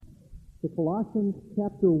to Colossians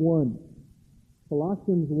chapter 1.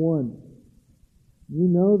 Colossians 1. You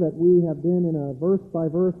know that we have been in a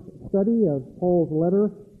verse-by-verse study of Paul's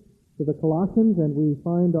letter to the Colossians, and we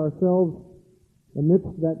find ourselves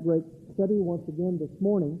amidst that great study once again this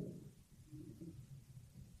morning.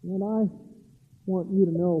 And I want you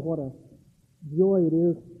to know what a joy it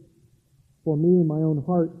is for me in my own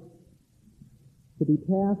heart to be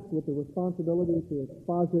tasked with the responsibility to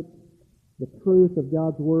exposit the truth of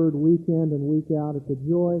God's Word week in and week out. It's a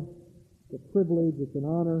joy, it's a privilege, it's an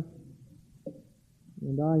honor.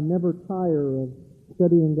 And I never tire of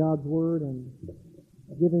studying God's Word and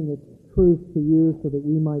giving its truth to you so that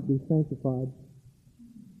we might be sanctified.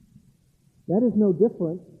 That is no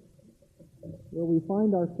different where we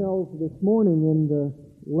find ourselves this morning in the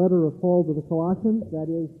letter of Paul to the Colossians. That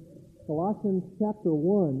is Colossians chapter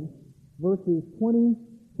 1, verses 20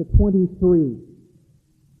 to 23.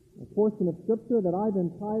 A portion of Scripture that I've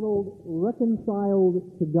entitled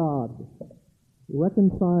Reconciled to God.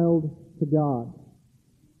 Reconciled to God.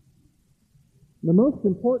 The most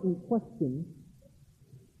important question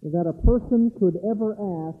that a person could ever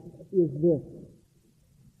ask is this: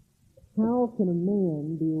 how can a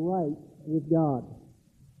man be right with God?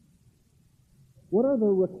 What are the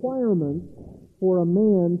requirements for a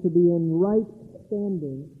man to be in right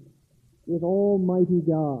standing with Almighty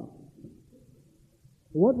God?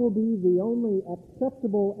 What will be the only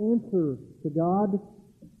acceptable answer to God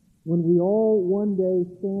when we all one day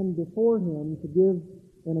stand before Him to give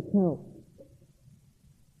an account?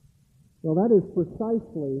 Well, that is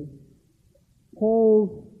precisely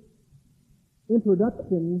Paul's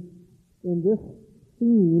introduction in this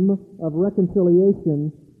theme of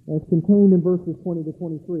reconciliation as contained in verses 20 to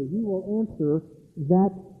 23. He will answer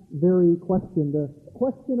that very question, the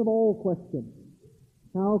question of all questions.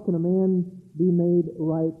 How can a man be made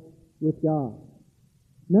right with God?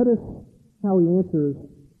 Notice how he answers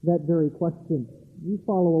that very question. You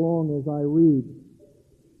follow along as I read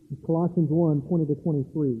Colossians 1, 20 to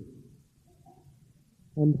 23.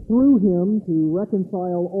 And through him to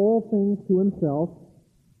reconcile all things to himself,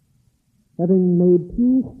 having made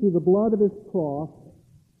peace through the blood of his cross,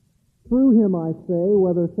 through him, I say,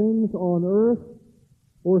 whether things on earth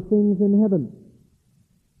or things in heaven.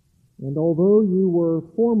 And although you were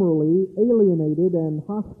formerly alienated and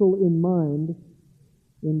hostile in mind,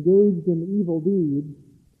 engaged in evil deeds,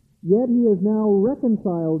 yet he has now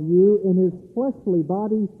reconciled you in his fleshly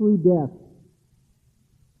body through death,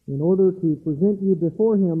 in order to present you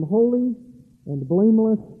before him holy and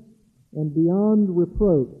blameless and beyond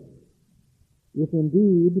reproach, if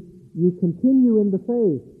indeed you continue in the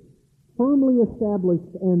faith, firmly established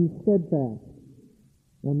and steadfast,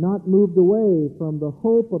 and not moved away from the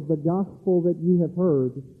hope of the gospel that you have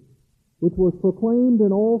heard, which was proclaimed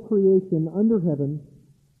in all creation under heaven,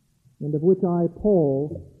 and of which I,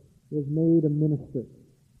 Paul, was made a minister.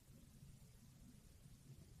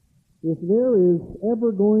 If there is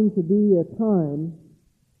ever going to be a time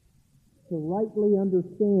to rightly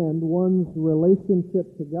understand one's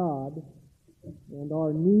relationship to God and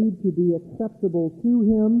our need to be acceptable to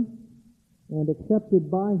Him and accepted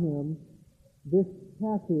by Him, this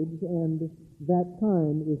passage and that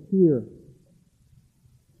time is here.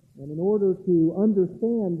 And in order to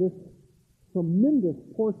understand this tremendous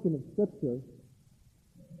portion of Scripture,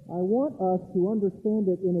 I want us to understand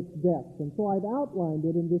it in its depth, and so I've outlined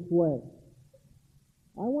it in this way.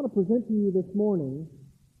 I want to present to you this morning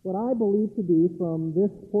what I believe to be, from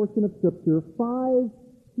this portion of Scripture, 5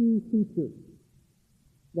 key features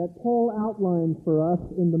that Paul outlines for us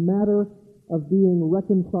in the matter of being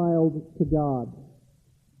reconciled to God.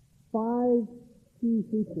 5 key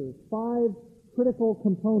features, 5 critical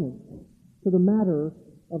components to the matter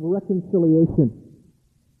of reconciliation.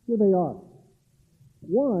 Here they are.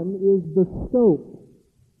 One is the scope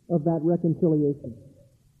of that reconciliation.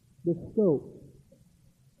 The scope.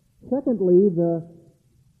 Secondly, the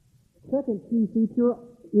second key feature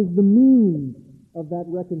is the means of that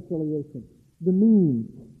reconciliation. The means.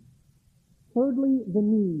 Thirdly, the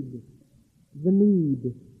need. The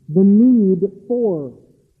need. The need for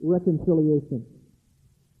reconciliation.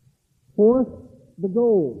 Fourth, the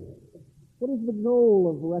goal. What is the goal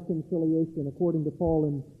of reconciliation according to Paul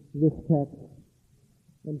in this text?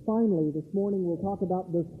 And finally, this morning we'll talk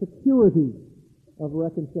about the security of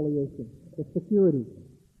reconciliation. The security.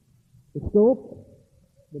 The scope,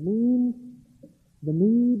 the means, the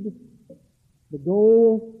need, the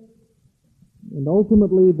goal, and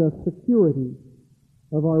ultimately the security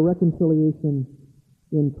of our reconciliation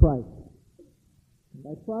in Christ. And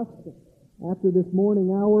I trust that after this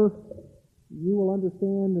morning hour, you will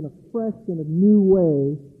understand in a fresh and a new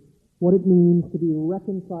way what it means to be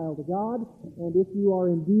reconciled to God, and if you are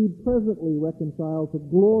indeed presently reconciled, to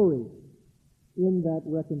glory in that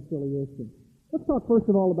reconciliation. Let's talk first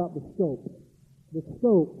of all about the scope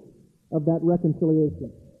of that reconciliation.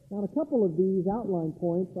 Now, a couple of these outline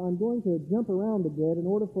points, I'm going to jump around a bit in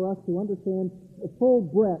order for us to understand the full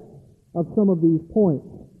breadth of some of these points.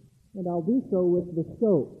 And I'll do so with the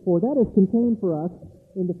scope, for that is contained for us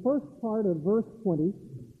in the first part of verse 20,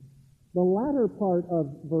 the latter part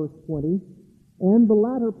of verse 20, and the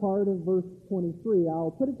latter part of verse 23.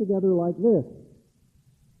 I'll put it together like this.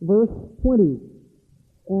 Verse 20,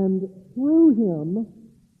 and through him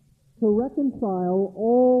to reconcile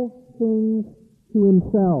all things to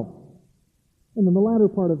himself. And then the latter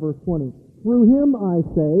part of verse 20, through him, I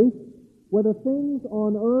say, whether things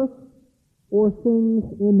on earth or things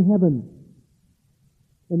in heaven.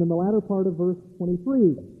 And then the latter part of verse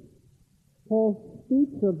 23, Paul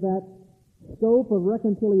speaks of that scope of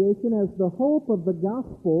reconciliation as the hope of the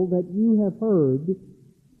gospel that you have heard,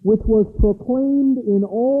 which was proclaimed in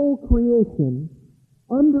all creation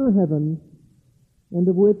under heaven, and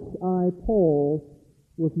of which I, Paul,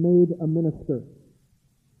 was made a minister.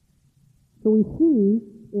 So we see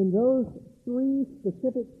in those three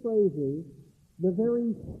specific phrases the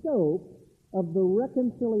very scope of the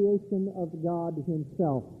reconciliation of God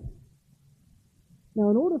himself. Now,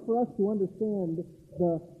 in order for us to understand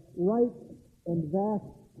the right and vast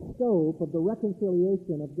scope of the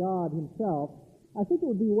reconciliation of God himself, I think it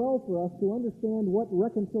would be well for us to understand what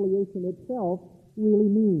reconciliation itself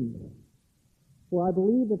really means. For I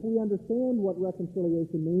believe if we understand what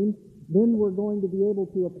reconciliation means, then we're going to be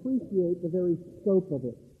able to appreciate the very scope of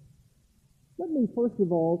it. Let me first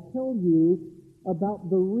of all tell you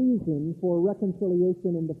about the reason for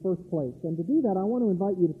reconciliation in the first place. And to do that, I want to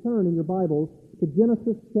invite you to turn in your Bibles to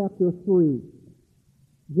Genesis chapter 3.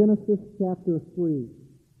 Genesis chapter 3.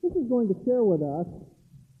 This is going to share with us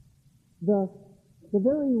the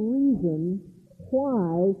very reason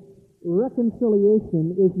why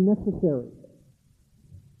reconciliation is necessary.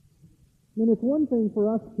 And it's one thing for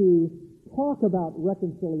us to talk about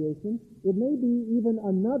reconciliation. It may be even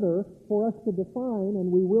another for us to define, and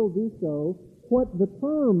we will do so, what the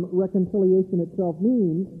term reconciliation itself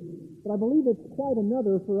means. But I believe it's quite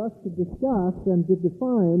another for us to discuss and to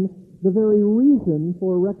define the very reason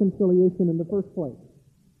for reconciliation in the first place.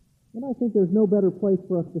 And I think there's no better place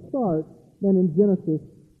for us to start than in Genesis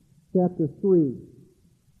chapter 3.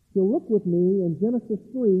 If you'll look with me in Genesis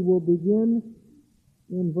 3, we'll begin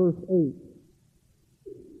in verse 8.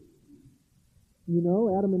 You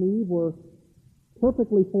know, Adam and Eve were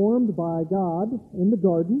perfectly formed by God in the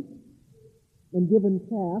garden and given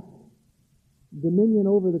tasks, dominion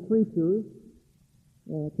over the creatures,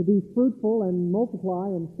 to be fruitful and multiply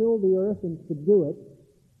and fill the earth and subdue it.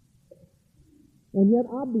 And yet,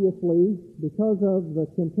 obviously, because of the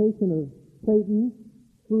temptation of Satan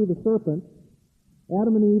through the serpent,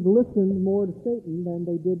 Adam and Eve listened more to Satan than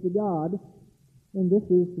they did to God, and this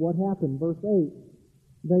is what happened. Verse 8,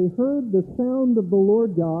 they heard the sound of the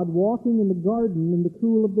Lord God walking in the garden in the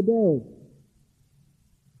cool of the day.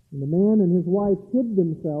 And the man and his wife hid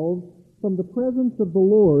themselves from the presence of the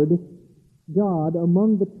Lord God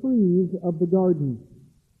among the trees of the garden.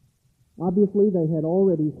 Obviously, they had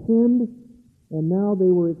already sinned, and now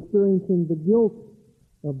they were experiencing the guilt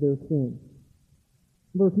of their sin.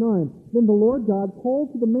 Verse 9, then the Lord God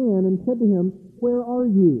called to the man and said to him, where are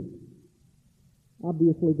you?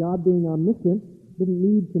 Obviously, God being omniscient didn't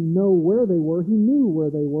need to know where they were. He knew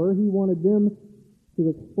where they were. He wanted them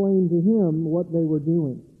to explain to him what they were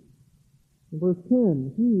doing. In verse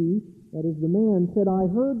 10, he, that is the man, said, I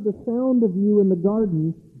heard the sound of you in the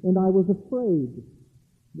garden, and I was afraid,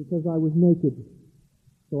 because I was naked.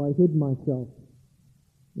 So I hid myself.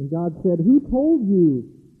 And God said, who told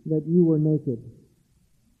you that you were naked?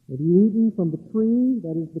 Have you eaten from the tree,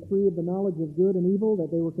 that is the tree of the knowledge of good and evil,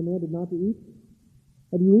 that they were commanded not to eat?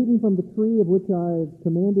 Have you eaten from the tree of which I have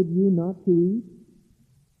commanded you not to eat?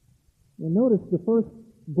 And notice the first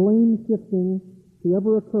blame shifting to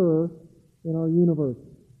ever occur in our universe.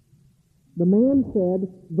 The man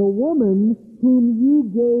said, the woman whom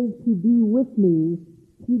you gave to be with me,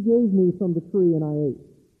 she gave me from the tree and I ate.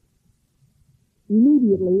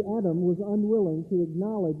 Immediately, Adam was unwilling to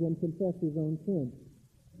acknowledge and confess his own sin,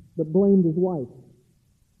 but blamed his wife.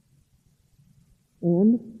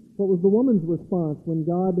 And what was the woman's response when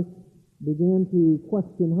God began to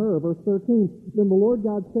question her? Verse 13, then the Lord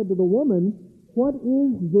God said to the woman, what is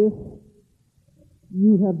this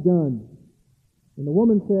you have done? And the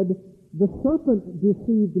woman said, the serpent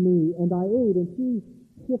deceived me, and I ate. And she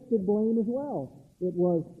shifted blame as well. It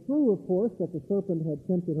was true, of course, that the serpent had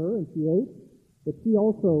tempted her, and she ate. but she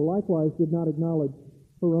also likewise did not acknowledge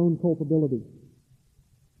her own culpability.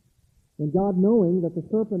 And God, knowing that the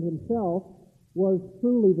serpent himself was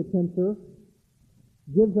truly the tempter,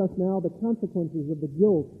 gives us now the consequences of the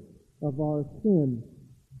guilt of our sin.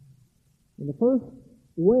 And the first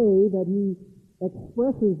way that he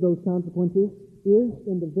expresses those consequences is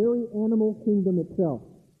in the very animal kingdom itself.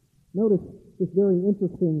 Notice this very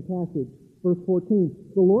interesting passage, verse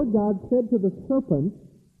 14. The Lord God said to the serpent,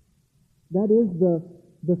 that is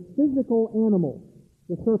the physical animal,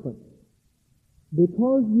 the serpent,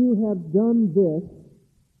 because you have done this,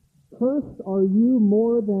 cursed are you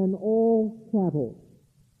more than all cattle.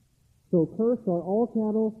 So cursed are all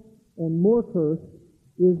cattle, and more cursed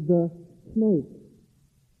is the snake.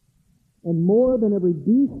 And more than every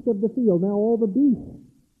beast of the field. Now all the beasts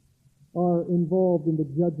are involved in the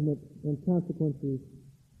judgment and consequences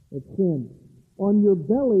of sin. On your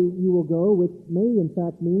belly you will go, which may in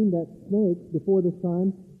fact mean that snakes before this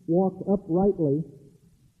time walked uprightly,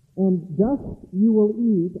 and dust you will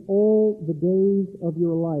eat all the days of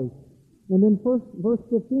your life. And then verse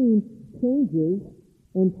 15 changes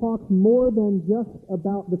and talks more than just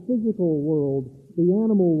about the physical world, the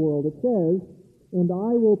animal world. It says, and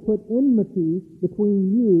I will put enmity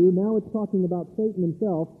between you, now it's talking about Satan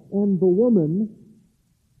himself, and the woman,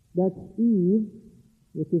 that's Eve,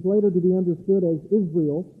 which is later to be understood as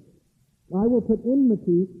Israel. I will put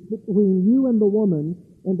enmity between you and the woman,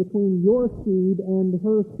 and between your seed and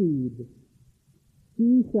her seed.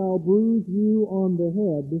 He shall bruise you on the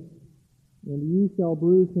head, and you shall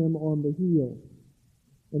bruise him on the heel.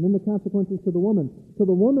 And then the consequences to the woman. To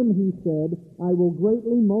the woman he said, I will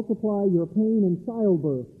greatly multiply your pain in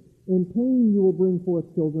childbirth. In pain you will bring forth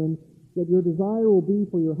children, that your desire will be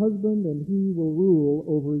for your husband, and he will rule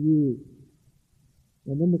over you.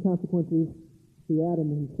 And then the consequences to Adam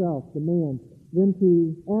himself, the man. Then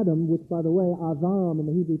to Adam, which by the way, Adam in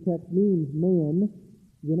the Hebrew text means man,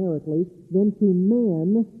 generically. Then to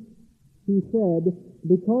man he said,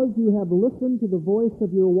 because you have listened to the voice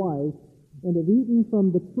of your wife, and have eaten from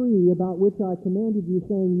the tree about which I commanded you,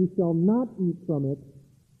 saying, you shall not eat from it,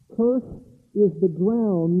 cursed is the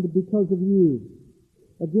ground because of you.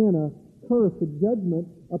 Again, a curse, a judgment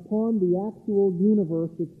upon the actual universe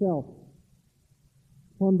itself,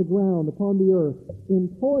 upon the ground, upon the earth.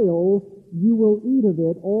 In toil you will eat of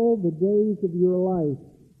it all the days of your life.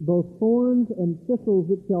 Both thorns and thistles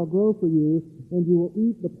it shall grow for you, and you will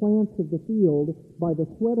eat the plants of the field. By the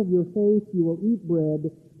sweat of your face you will eat bread,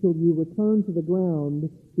 till you return to the ground,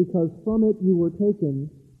 because from it you were taken,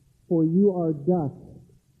 for you are dust,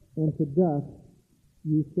 and to dust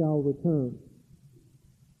you shall return.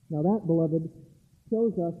 Now that, beloved,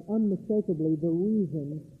 shows us unmistakably the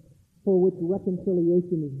reason for which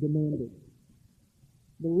reconciliation is demanded.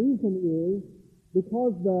 The reason is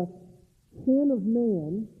because the sin of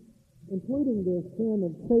man, including the sin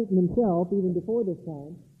of Satan himself, even before this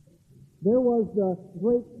time, there was the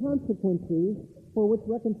great consequences for which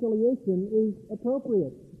reconciliation is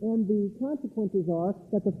appropriate. And the consequences are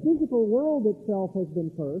that the physical world itself has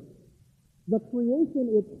been cursed, the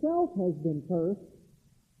creation itself has been cursed,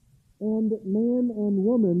 and man and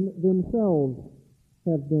woman themselves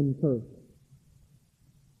have been cursed.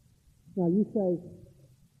 Now you say,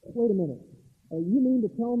 wait a minute, you mean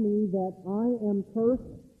to tell me that I am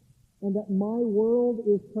cursed and that my world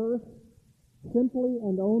is cursed simply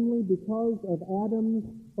and only because of Adam's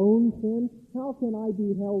own sin? How can I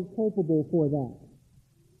be held culpable for that?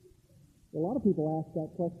 A lot of people ask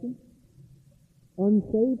that question.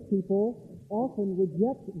 Unsaved people often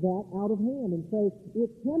reject that out of hand and say,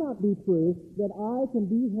 it cannot be true that I can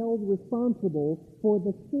be held responsible for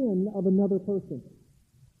the sin of another person.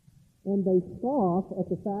 And they scoff at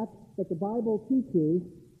the fact that the Bible teaches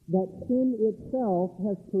that sin itself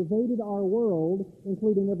has pervaded our world,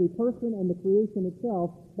 including every person and the creation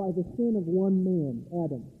itself, by the sin of one man,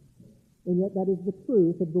 Adam. And yet that is the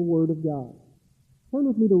truth of the Word of God. Turn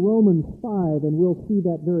with me to Romans 5, and we'll see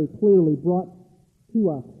that very clearly brought to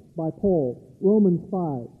us by Paul. Romans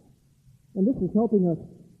 5. And this is helping us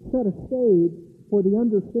set a stage for the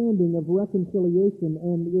understanding of reconciliation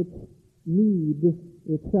and its need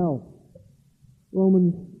itself.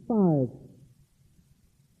 Romans 5.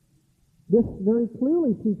 This very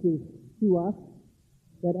clearly teaches to us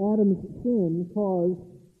that Adam's sin caused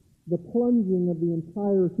the plunging of the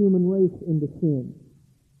entire human race into sin.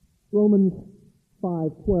 Romans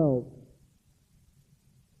 5:12.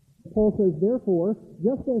 Paul says, therefore,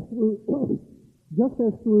 just as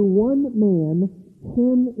through one man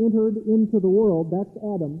sin entered into the world, that's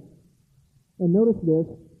Adam, and notice this,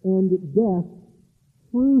 and death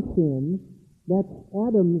through sin, that's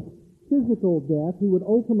Adam's physical death. He would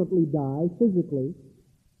ultimately die physically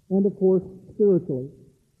and, of course, spiritually.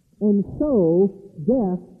 And so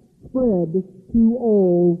death spread to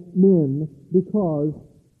all men because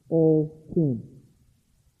all sin.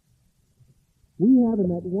 We have in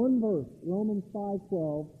that one verse, Romans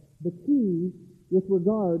 5:12, the key with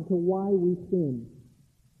regard to why we sin.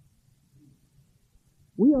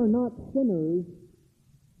 We are not sinners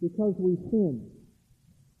because we sin.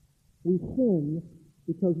 We sin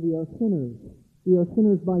because we are sinners. We are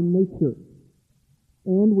sinners by nature.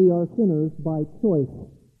 And we are sinners by choice.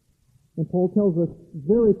 And Paul tells us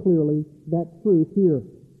very clearly that truth here.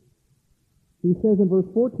 He says in verse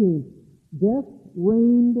 14, death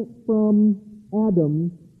reigned from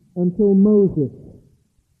Adam until Moses.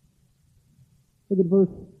 Look at verse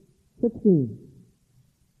 16.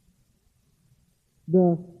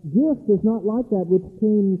 The gift is not like that which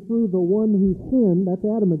came through the one who sinned, that's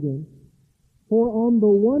Adam again. For on the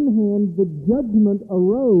one hand, the judgment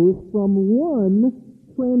arose from one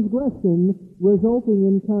transgression resulting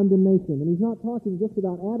in condemnation. And he's not talking just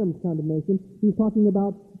about Adam's condemnation. He's talking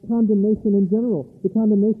about condemnation in general, the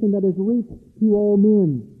condemnation that is reached to all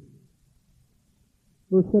men.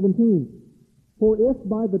 Verse 17, for if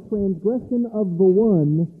by the transgression of the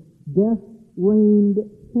one, death reigned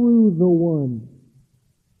through the one.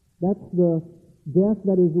 That's the death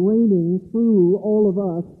that is reigning through all of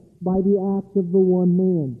us by the act of the one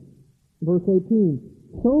man. Verse 18,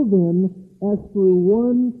 so then, as through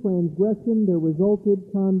one transgression there resulted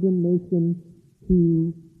condemnation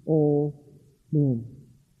to all men.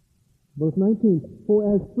 Verse 19,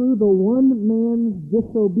 for as through the one man's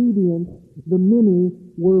disobedience the many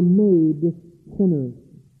were made sinners.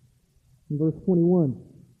 In verse 21,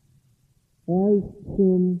 as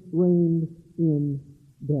sin reigned in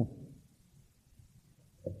death.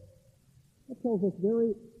 That tells us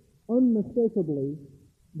very unmistakably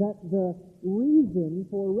that the reason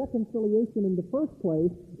for reconciliation in the first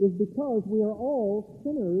place is because we are all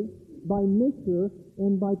sinners by nature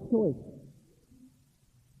and by choice.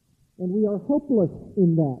 And we are hopeless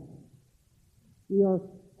in that. We are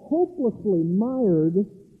hopelessly mired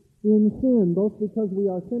in sin, both because we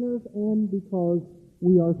are sinners and because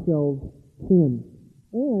we ourselves sin.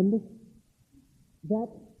 And that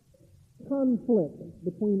conflict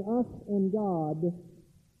between us and God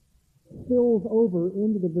spills over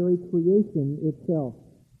into the very creation itself.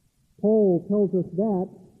 Paul tells us that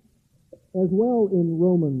as well in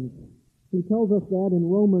Romans. He tells us that in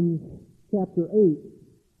Romans chapter 8.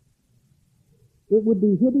 It would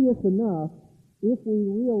be hideous enough if we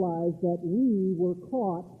realized that we were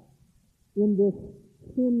caught in this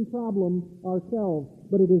sin problem ourselves,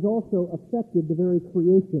 but it has also affected the very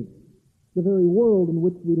creation, the very world in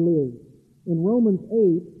which we live. In Romans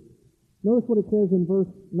 8, notice what it says in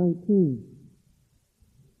verse 19.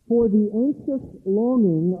 For the anxious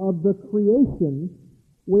longing of the creation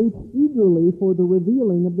waits eagerly for the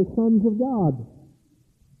revealing of the sons of God.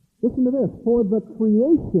 Listen to this. For the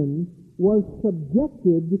creation was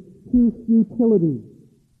subjected to futility.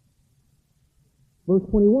 Verse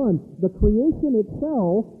 21, the creation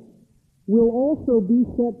itself will also be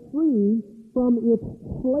set free from its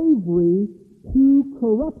slavery to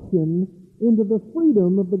corruption into the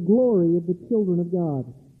freedom of the glory of the children of God.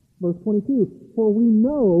 Verse 22, for we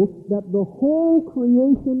know that the whole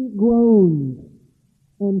creation groans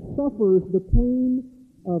and suffers the pain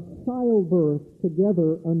of childbirth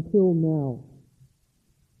together until now.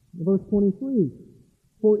 Verse 23,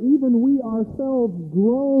 for even we ourselves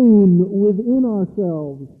groan within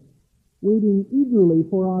ourselves, waiting eagerly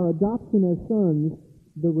for our adoption as sons,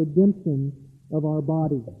 the redemption of our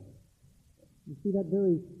body. You see that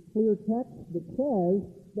very clear text that says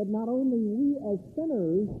that not only we as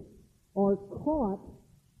sinners are caught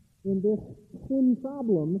in this sin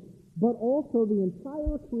problem, but also the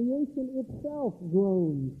entire creation itself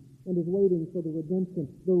groans and is waiting for the redemption,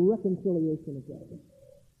 the reconciliation of God.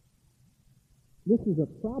 This is a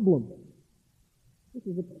problem. This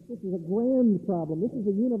is a grand problem. This is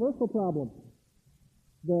a universal problem.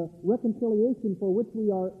 The reconciliation for which we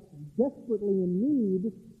are desperately in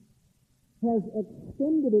need has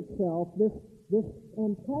extended itself, this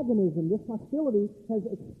antagonism, this hostility has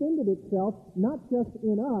extended itself not just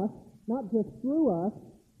in us, not just through us,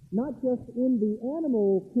 not just in the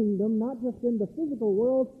animal kingdom, not just in the physical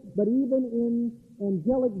world, but even in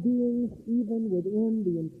angelic beings, even within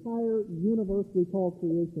the entire universe we call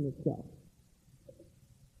creation itself.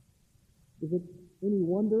 Is it any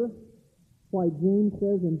wonder why James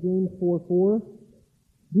says in James 4:4,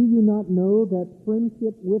 do you not know that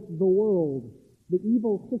friendship with the world, the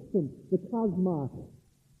evil system, the cosmos,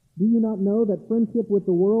 Do you not know that friendship with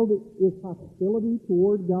the world is hostility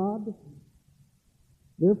toward God?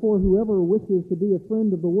 Therefore, whoever wishes to be a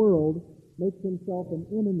friend of the world makes himself an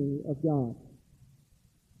enemy of God.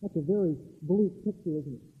 That's a very bleak picture,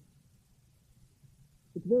 isn't it?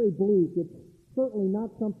 It's very bleak. It's certainly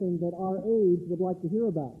not something that our age would like to hear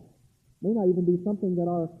about. It may not even be something that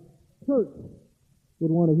our church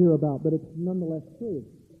would want to hear about, but it's nonetheless true.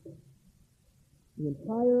 The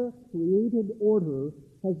entire created order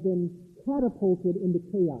has been catapulted into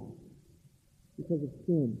chaos because of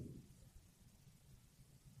sin.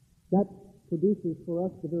 That produces for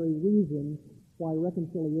us the very reason why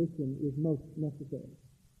reconciliation is most necessary.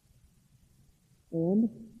 And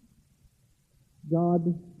God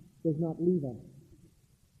does not leave us.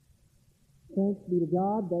 Thanks be to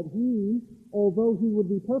God that He, although He would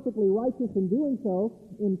be perfectly righteous in doing so,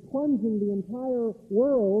 in plunging the entire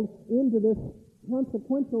world into this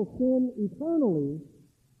consequential sin eternally,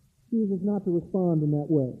 chooses not to respond in that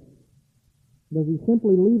way. Does He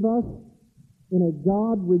simply leave us in a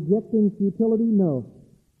God-rejecting futility? No.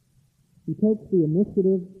 He takes the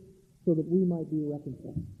initiative so that we might be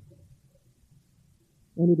reconciled.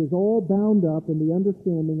 And it is all bound up in the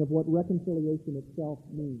understanding of what reconciliation itself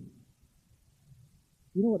means.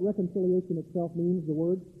 You know what reconciliation itself means, the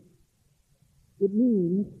word? It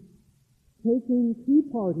means taking two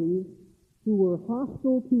parties who were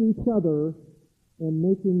hostile to each other and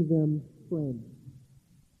making them friends.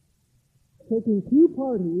 Taking two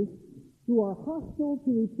parties who are hostile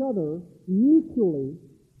to each other mutually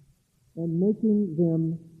and making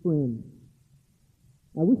them friends.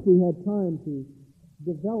 I wish we had time to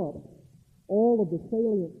develop all of the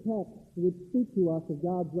salient texts which speak to us of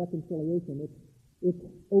God's reconciliation. It's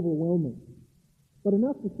overwhelming. But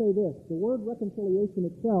enough to say this, the word reconciliation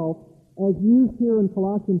itself, as used here in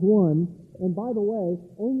Colossians 1, and by the way,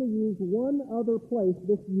 only used one other place,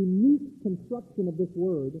 this unique construction of this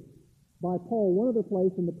word, by Paul, one other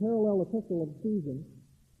place in the parallel epistle of Ephesians.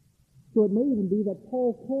 So it may even be that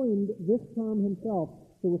Paul coined this term himself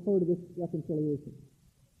to refer to this reconciliation.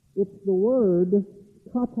 It's the word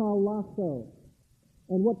katalasso.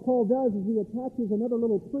 And what Paul does is he attaches another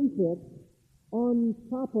little prefix on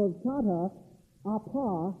top of kata,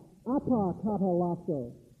 apa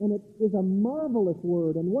katalasso. And it is a marvelous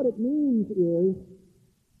word. And what it means is,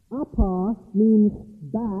 apa means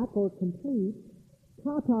back or complete,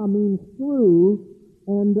 kata means through,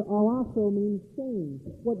 and alasso means change.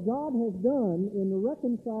 What God has done in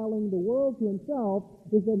reconciling the world to Himself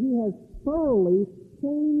is that He has thoroughly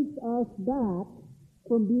changed us back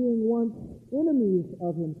from being once enemies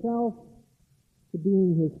of Himself to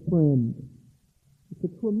being His friend.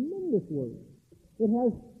 It's a tremendous word. It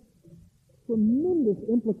has tremendous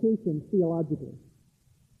implications theologically.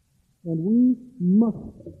 And we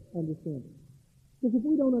must understand it. Because if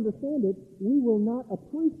we don't understand it, we will not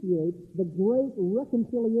appreciate the great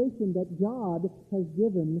reconciliation that God has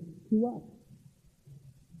given to us.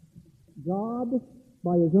 God,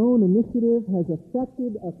 by His own initiative, has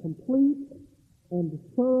effected a complete and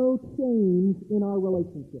thorough change in our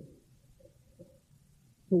relationship.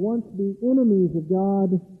 To once be enemies of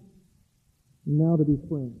God, now to be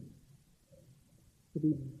friends. To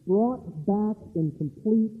be brought back in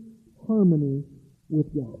complete harmony with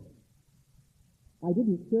God. I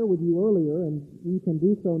didn't share with you earlier, and we can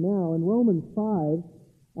do so now. In Romans 5,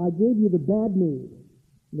 I gave you the bad news.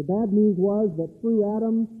 The bad news was that through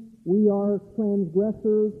Adam, we are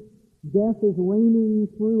transgressors. Death is reigning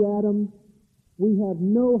through Adam. We have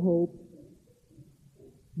no hope.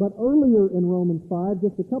 But earlier in Romans 5,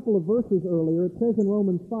 just a couple of verses earlier, it says in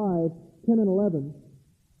Romans 5, 10 and 11,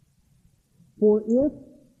 "For if,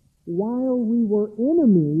 while we were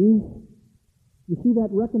enemies," you see that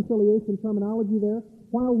reconciliation terminology there?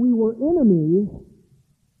 While we were enemies,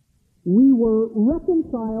 we were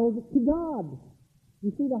reconciled to God.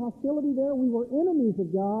 You see the hostility there? We were enemies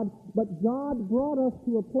of God, but God brought us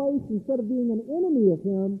to a place, instead of being an enemy of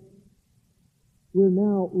Him, we're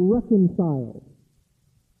now reconciled.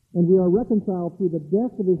 And we are reconciled through the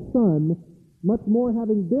death of His Son. Much more,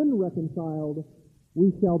 having been reconciled,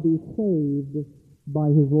 we shall be saved by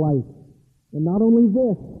His life. And not only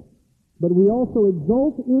this, but we also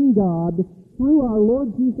exult in God through our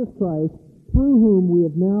Lord Jesus Christ, through whom we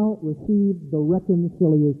have now received the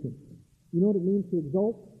reconciliation. You know what it means to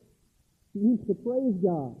exult? It means to praise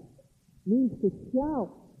God. It means to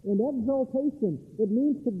shout in exultation. It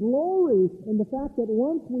means to glory in the fact that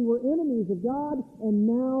once we were enemies of God, and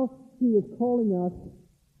now He is calling us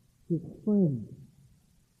His friend.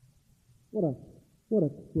 What a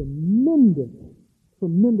tremendous,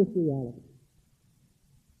 tremendous reality.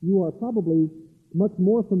 You are probably much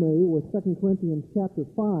more familiar with 2 Corinthians chapter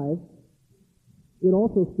 5. It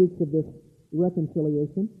also speaks of this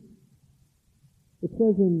reconciliation. It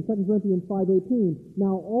says in 2 Corinthians 5:18,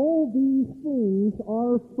 "Now all these things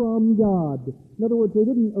are from God." In other words, they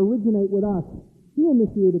didn't originate with us. He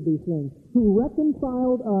initiated these things, who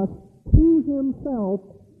reconciled us to himself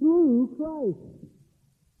through Christ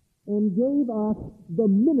and gave us the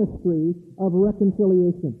ministry of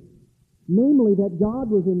reconciliation. Namely, that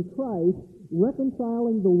God was in Christ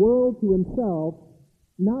reconciling the world to himself,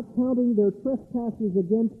 not counting their trespasses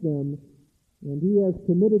against them, and he has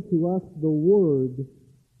committed to us the word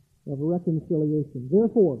of reconciliation.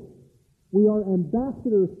 Therefore, we are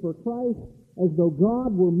ambassadors for Christ, as though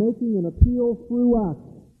God were making an appeal through us.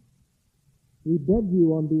 We beg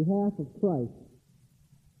you on behalf of Christ,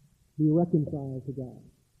 be reconciled to God.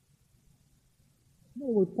 In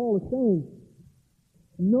other words, Paul is saying,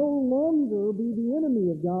 no longer be the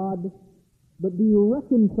enemy of God, but be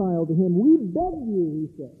reconciled to him. We beg you, he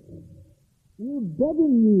says. We're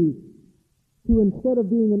begging you to, instead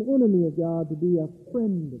of being an enemy of God, to be a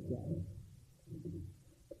friend of God.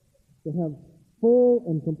 To have full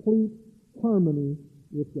and complete harmony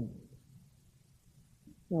with God.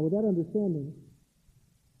 Now, with that understanding,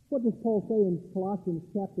 what does Paul say in Colossians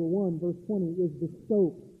chapter 1, verse 20, is the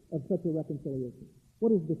scope of such a reconciliation?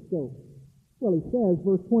 What is the scope? Well, he says,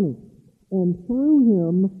 verse 20, "And through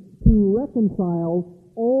him to reconcile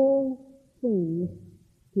all things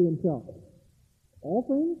to himself." All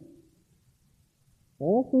things?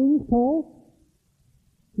 All things, Paul?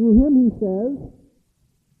 Through him, he says,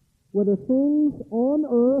 whether things on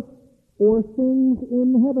earth or things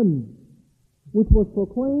in heaven, which was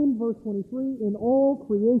proclaimed, verse 23, in all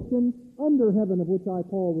creation under heaven, of which I,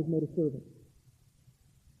 Paul, was made a servant.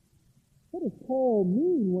 What does Paul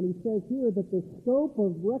mean when he says here that the scope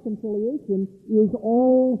of reconciliation is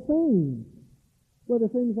all things, whether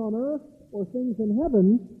things on earth or things in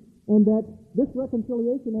heaven, and that this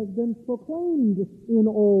reconciliation has been proclaimed in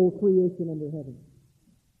all creation under heaven?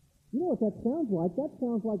 You know what that sounds like? That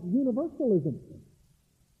sounds like universalism.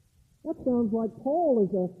 That sounds like Paul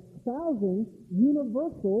is espousing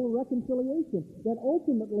universal reconciliation, that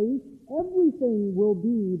ultimately everything will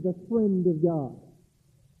be the friend of God.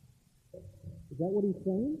 Is that what he's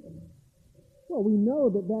saying? Well, we know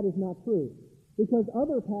that that is not true, because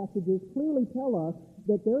other passages clearly tell us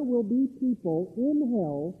that there will be people in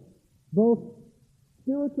hell, both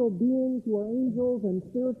spiritual beings who are angels and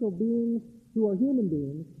spiritual beings who are human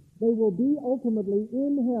beings. They will be ultimately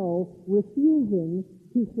in hell refusing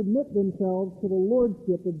to submit themselves to the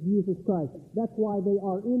lordship of Jesus Christ. That's why they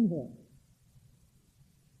are in hell.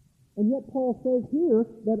 And yet Paul says here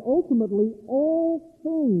that ultimately all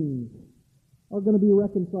things are going to be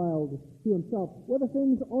reconciled to himself, whether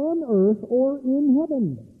things on earth or in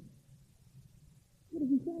heaven. What is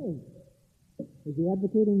he saying? Is he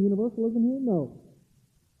advocating universalism here? No.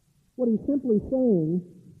 What he's simply saying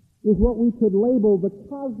is what we could label the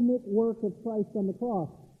cosmic work of Christ on the cross.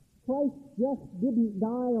 Christ just didn't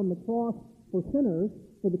die on the cross for sinners,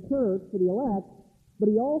 for the church, for the elect, but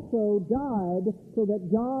he also died so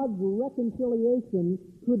that God's reconciliation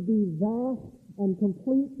could be vast and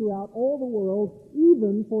complete throughout all the world,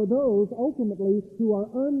 even for those ultimately who are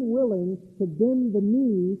unwilling to bend the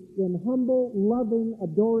knee in humble, loving,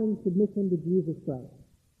 adoring submission to Jesus Christ.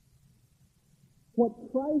 What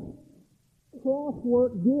Christ's cross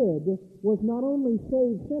work did was not only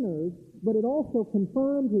save sinners, but it also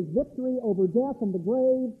confirmed his victory over death and the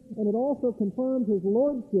grave, and it also confirmed his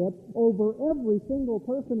lordship over every single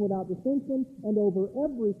person without distinction, and over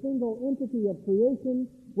every single entity of creation,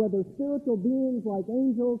 whether spiritual beings like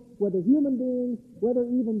angels, whether human beings, whether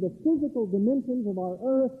even the physical dimensions of our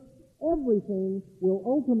earth. Everything will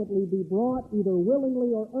ultimately be brought, either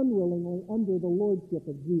willingly or unwillingly, under the lordship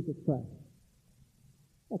of Jesus Christ.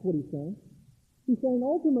 That's what he's saying. He's saying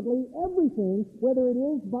ultimately everything, whether it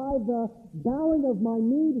is by the bowing of my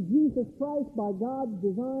knee to Jesus Christ by God's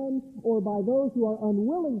design, or by those who are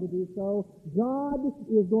unwilling to do so, God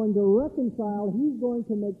is going to reconcile. He's going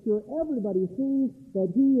to make sure everybody sees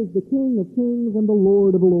that he is the King of kings and the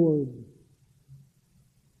Lord of lords.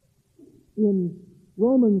 In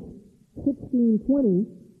Romans 16:20,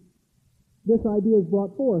 this idea is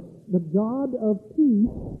brought forth. The God of peace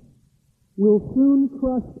will soon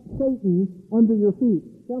crush Satan under your feet.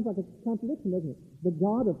 Sounds like a contradiction, doesn't it? The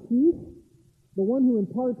God of peace, the one who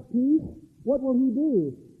imparts peace, what will he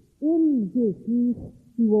do? In his peace,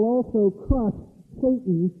 he will also crush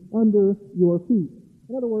Satan under your feet.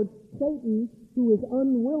 In other words, Satan, who is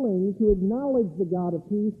unwilling to acknowledge the God of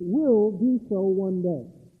peace, will do so one day.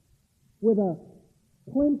 With a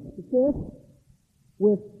clenched fist,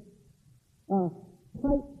 with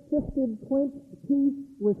tight-fisted, clenched teeth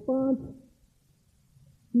response.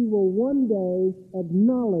 He will one day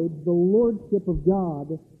acknowledge the lordship of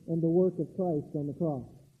God and the work of Christ on the cross.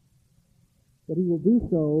 But he will do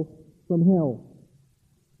so from hell,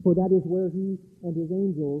 for that is where he and his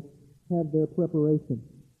angels have their preparation.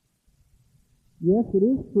 Yes, it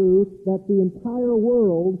is true that the entire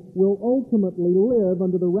world will ultimately live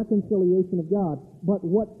under the reconciliation of God. But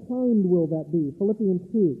what kind will that be? Philippians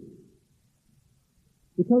 2.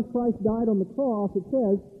 Because Christ died on the cross, it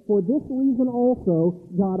says, "For this reason also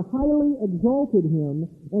God highly exalted him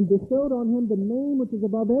and bestowed on him the name which is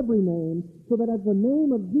above every name, so that at the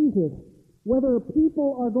name of Jesus, whether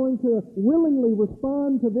people are going to willingly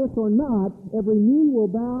respond to this or not, every knee will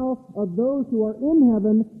bow of those who are in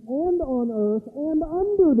heaven and on earth and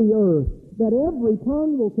under the earth, that every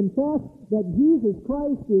tongue will confess that Jesus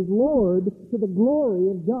Christ is Lord, to the glory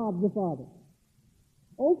of God the Father."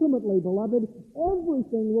 Ultimately, beloved,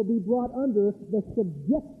 everything will be brought under the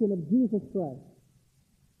subjection of Jesus Christ.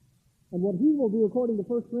 And what he will do, according to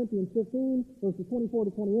 1 Corinthians 15, verses 24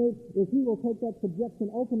 to 28, is he will take that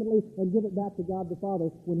subjection ultimately and give it back to God the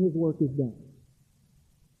Father when his work is done.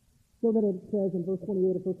 So that it says in verse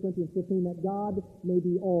 28 of 1 Corinthians 15 that God may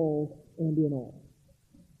be all and in all.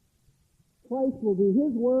 Christ will do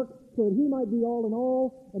his work so that he might be all in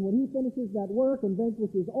all, and when he finishes that work and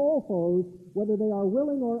vanquishes all foes, whether they are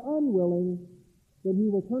willing or unwilling, then he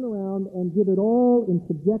will turn around and give it all in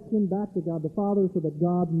subjection back to God the Father, so that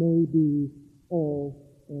God may be all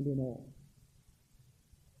and in all.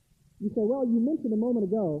 You say, well, you mentioned a moment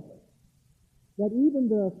ago that even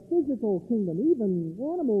the physical kingdom, even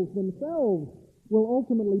animals themselves, will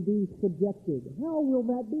ultimately be subjected. How will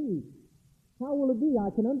that be? How will it be?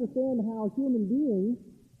 I can understand how human beings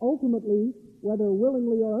ultimately, whether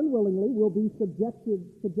willingly or unwillingly, will be subjected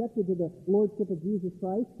to the lordship of Jesus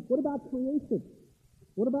Christ. What about creation?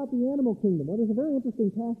 What about the animal kingdom? Well, there's a very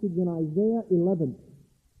interesting passage in Isaiah 11.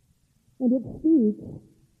 And it speaks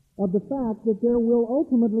of the fact that there will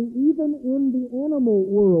ultimately, even in the animal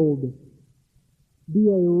world, be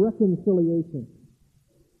a reconciliation.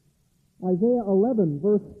 Isaiah 11,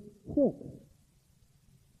 verse 6.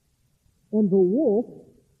 "And the wolf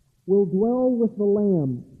will dwell with the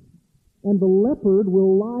lamb, and the leopard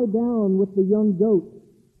will lie down with the young goat,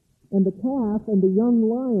 and the calf and the young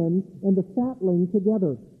lion and the fatling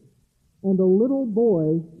together, and a little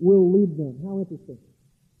boy will lead them." How interesting.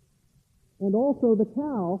 And also the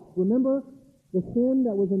cow, remember the sin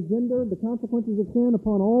that was engendered, the consequences of sin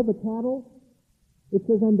upon all the cattle? It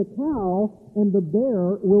says, "And the cow and the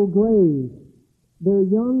bear will graze. Their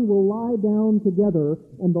young will lie down together,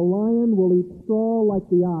 and the lion will eat straw like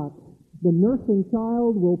the ox. The nursing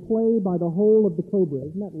child will play by the hole of the cobra."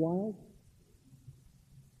 Isn't that wild?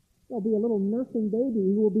 There'll be a little nursing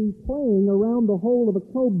baby who will be playing around the hole of a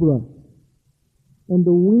cobra. And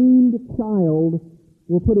the weaned child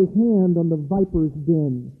will put his hand on the viper's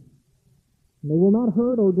den. And they will not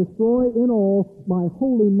hurt or destroy in all my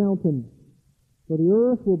holy mountain. For the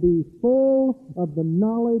earth will be full of the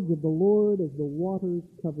knowledge of the Lord as the waters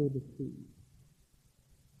cover the sea.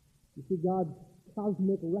 You see God's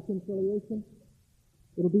cosmic reconciliation?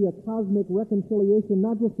 It'll be a cosmic reconciliation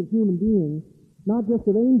not just of human beings, not just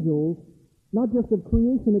of angels, not just of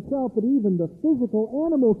creation itself, but even the physical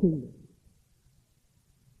animal kingdom.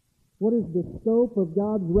 What is the scope of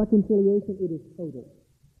God's reconciliation? It is total.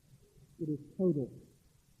 It is total.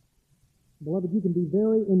 Beloved, you can be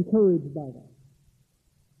very encouraged by that.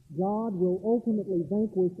 God will ultimately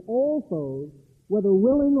vanquish all foes, whether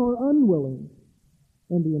willing or unwilling,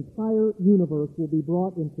 and the entire universe will be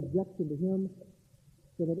brought in subjection to him,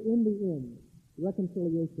 so that in the end,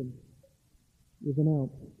 reconciliation is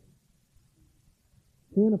announced.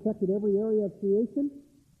 Sin affected every area of creation,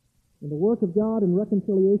 and the work of God in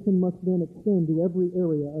reconciliation must then extend to every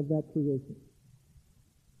area of that creation.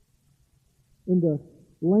 In the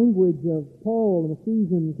language of Paul in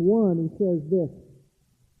Ephesians 1, he says this,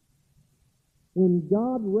 "When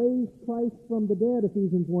God raised Christ from the dead,"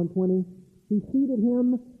 Ephesians 1:20, "he seated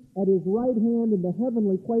him at his right hand in the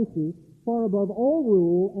heavenly places, far above all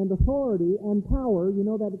rule and authority and power," you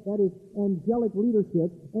know that is angelic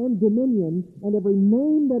leadership, "and dominion, and every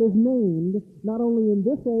name that is named, not only in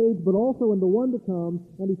this age, but also in the one to come.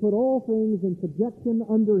 And he put all things in subjection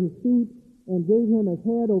under his feet, and gave him as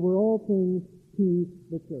head over all things to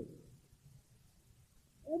the church."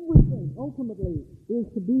 Everything ultimately is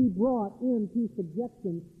to be brought into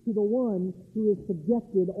subjection to the one who has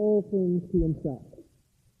subjected all things to himself.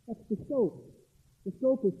 That's the scope. The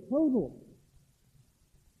scope is total.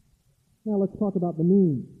 Now let's talk about the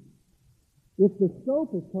means. If the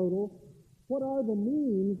scope is total, What are the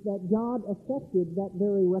means that God effected that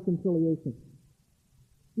very reconciliation?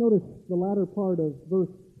 Notice the latter part of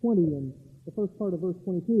verse 20 and the first part of verse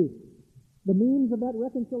 22. The means of that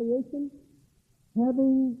reconciliation?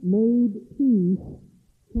 Having made peace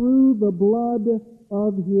through the blood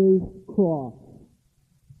of his cross.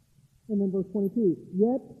 And then verse 22.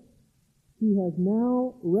 Yet he has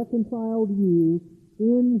now reconciled you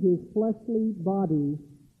in his fleshly body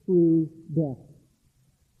through death.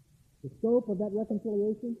 The scope of that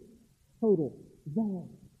reconciliation? Total, vast,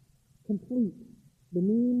 complete. The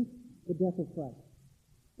means, the death of Christ.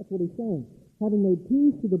 That's what he's saying. Having made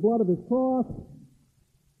peace through the blood of his cross,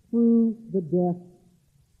 through the death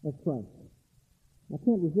of Christ. I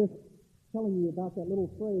can't resist telling you about that little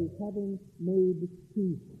phrase, having made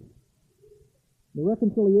peace. The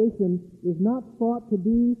reconciliation is not thought to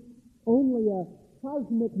be only a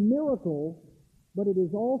cosmic miracle, but it is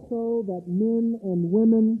also that men and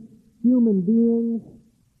women, human beings,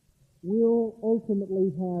 will ultimately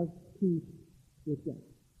have peace with God.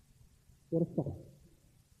 What a thought.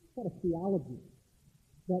 What a theology.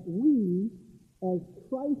 That we, as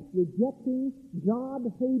Christ-rejecting,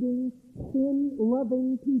 God-hating,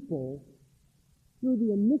 sin-loving people, through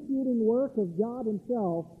the initiating work of God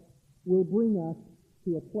himself, will bring us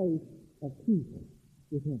to a place of peace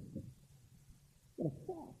with him. What a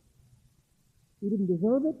thought. We didn't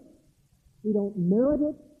deserve it. We don't merit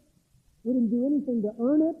it. We didn't do anything to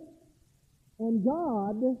earn it. And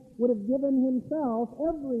God would have given himself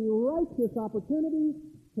every righteous opportunity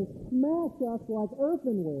to smash us like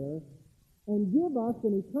earthenware and give us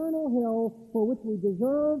an eternal hell for which we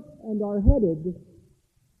deserve and are headed,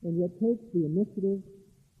 and yet takes the initiative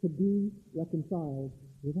to be reconciled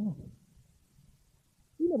with us.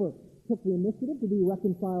 We never took the initiative to be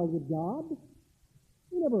reconciled with God.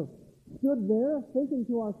 We never stood there thinking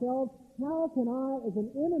to ourselves, how can I, as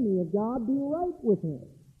an enemy of God, be right with him?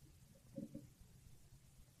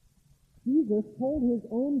 Jesus told his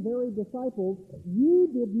own very disciples,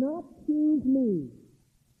 you did not choose me,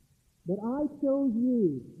 but I chose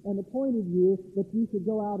you and appointed you that you should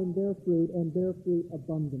go out and bear fruit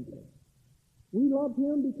abundantly. We loved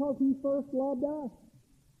him because he first loved us.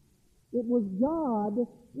 It was God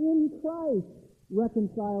in Christ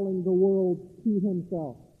reconciling the world to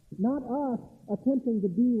himself, not us attempting to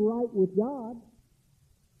be right with God.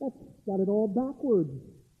 That's got it all backwards.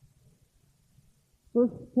 1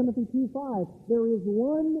 Timothy 2:5, there is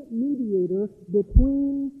one mediator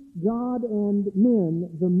between God and men,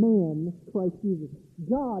 the man, Christ Jesus.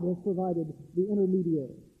 God has provided the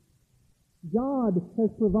intermediary. God has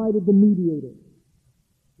provided the mediator.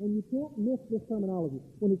 And you can't miss this terminology.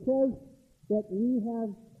 When it says that we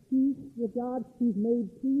have peace with God, he's made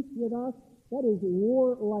peace with us, that is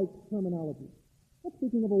war-like terminology. That's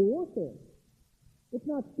speaking of a warfare. It's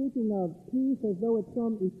not speaking of peace as though it's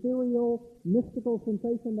some ethereal, mystical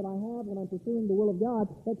sensation that I have when I'm pursuing the will of God.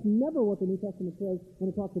 That's never what the New Testament says when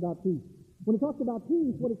it talks about peace. When it talks about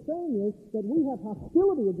peace, what it's saying is that we have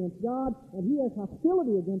hostility against God, and he has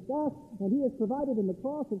hostility against us, and he has provided in the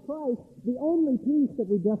cross of Christ the only peace that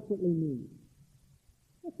we desperately need.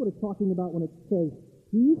 That's what it's talking about when it says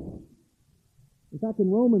peace. In fact, in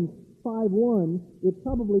Romans 5:1, it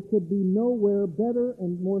probably could be nowhere better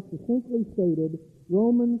and more succinctly stated.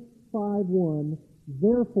 Romans 5:1,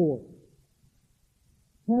 therefore,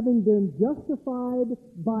 having been justified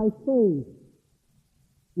by faith,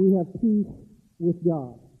 we have peace with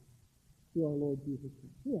God through our Lord Jesus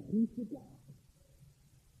Christ. We have peace with God.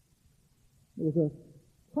 There was a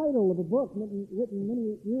title of a book written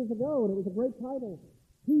many years ago, and it was a great title,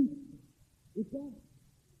 Peace with God.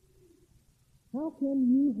 How can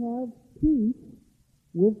you have peace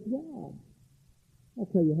with God? I'll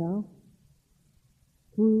tell you how.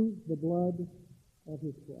 Through the blood of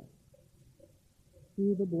his cross.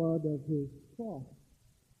 Through the blood of his cross.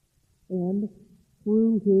 And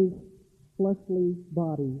through his fleshly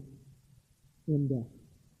body in death.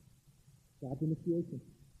 God's initiation.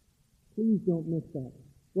 Please don't miss that.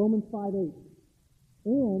 Romans 5:8.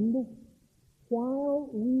 And while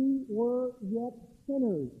we were yet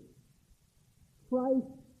sinners,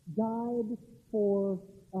 Christ died for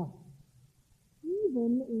us.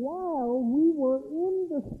 Even while we were in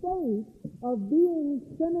the state of being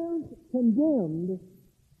sinners condemned,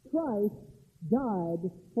 Christ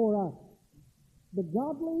died for us. The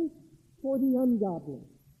godly for the ungodly.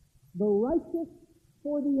 The righteous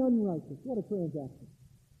for the unrighteous. What a transaction.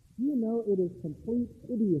 You know it is complete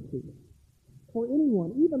idiocy for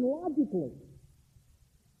anyone, even logically,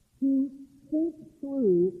 to think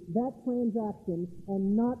through that transaction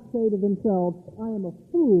and not say to themselves, I am a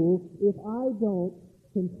fool if I don't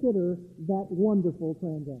consider that wonderful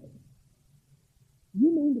transaction. You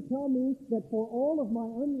mean to tell me that for all of my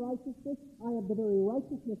unrighteousness, I have the very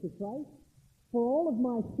righteousness of Christ? For all of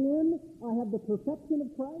my sin, I have the perfection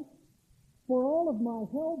of Christ? For all of my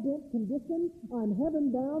hell-bent condition, I'm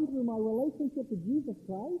heaven-bound through my relationship to Jesus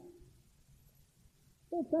Christ?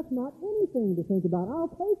 Well, that's not anything to think about.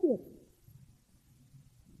 I'll take it.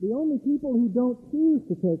 The only people who don't choose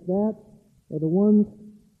to take that are the ones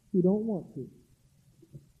who don't want to.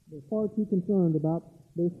 They're far too concerned about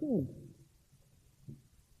their sin.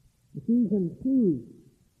 Ephesians 2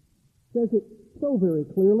 says it so very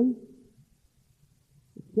clearly.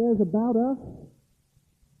 It says about us,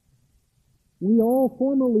 we all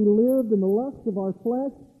formerly lived in the lusts of our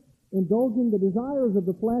flesh, indulging the desires of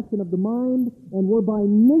the flesh and of the mind, and were by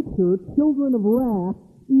nature children of wrath,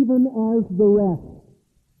 even as the rest.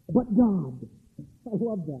 But God, I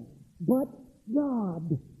love that, but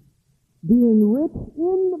God, being rich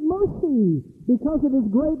in mercy, because of His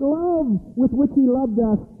great love with which He loved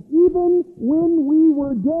us, even when we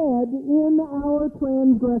were dead in our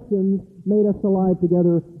transgressions, made us alive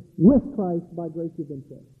together with Christ. By grace you've been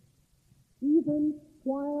saved. Even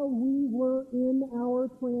while we were in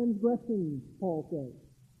our transgressions, Paul says.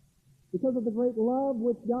 Because of the great love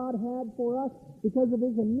which God had for us, because of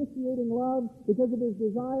His initiating love, because of His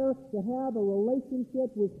desire to have a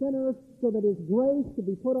relationship with sinners so that His grace could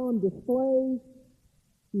be put on display,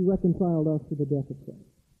 He reconciled us to the death of Christ.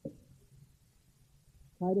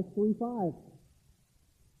 Titus 3:5.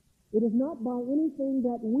 It is not by anything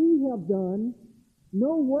that we have done,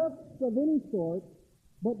 no works of any sort,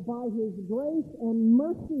 but by His grace and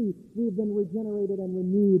mercy we've been regenerated and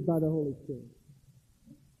renewed by the Holy Spirit.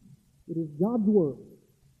 It is God's work.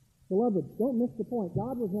 Beloved, don't miss the point.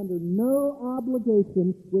 God was under no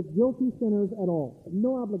obligation with guilty sinners at all.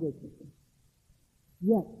 No obligation.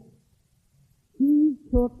 Yet, He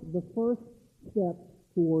took the first step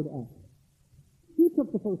toward us. He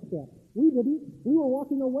took the first step. We didn't. We were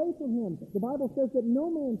walking away from Him. The Bible says that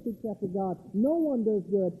no man seeks after God. No one does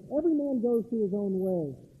good. Every man goes to his own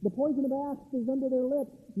way. The poison of asps is under their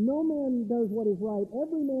lips. No man does what is right.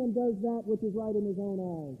 Every man does that which is right in his own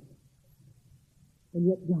eyes. And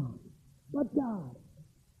yet God, but God,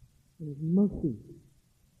 in His mercy,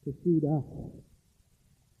 pursued us.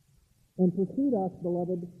 And pursued us,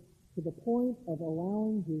 beloved, to the point of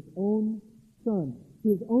allowing His own Son,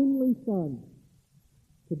 His only Son,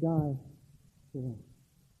 to die for us.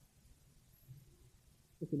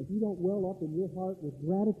 Listen, if you don't well up in your heart with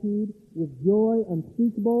gratitude, with joy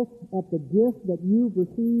unspeakable at the gift that you've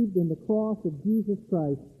received in the cross of Jesus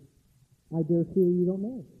Christ, I dare say you don't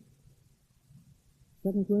know.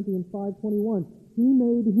 2 Corinthians 5:21, He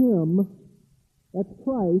made Him, that's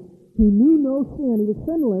Christ, who knew no sin, He was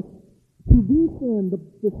sinless, to be sin,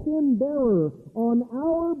 the sin bearer on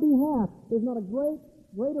our behalf. There's not a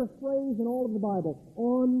greater phrase in all of the Bible.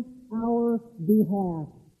 On our behalf.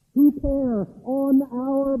 Huper, on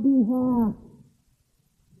our behalf.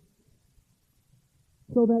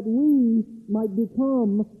 So that we might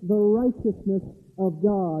become the righteousness of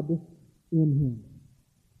God in Him.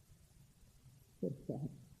 What's that?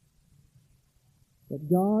 That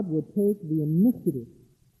God would take the initiative.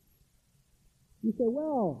 You say,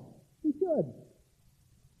 well, He should.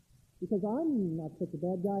 Because I'm not such a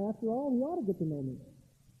bad guy after all. He ought to get to know me.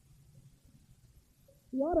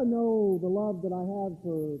 He ought to know the love that I have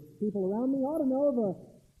for people around me. He ought to know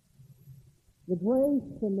the grace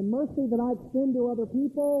and the mercy that I extend to other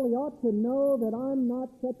people. He ought to know that I'm not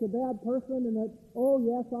such a bad person and that, oh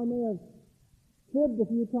yes, I may have fibbed a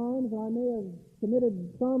few times and I may have committed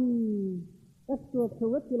some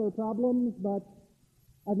extracurricular problems, but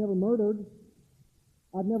I've never murdered.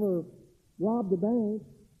 I've never robbed a bank.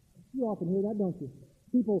 You often hear that, don't you?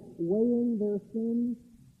 People weighing their sins,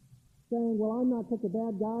 saying, well, I'm not such a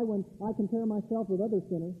bad guy when I compare myself with other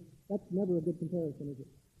sinners. That's never a good comparison, is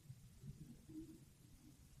it?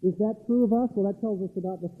 Is that true of us? Well, that tells us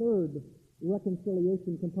about the third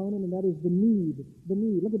reconciliation component, and that is the need. The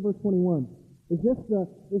need. Look at verse 21. Is this the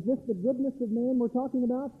goodness of man we're talking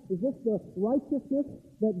about? Is this the righteousness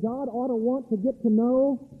that God ought to want to get to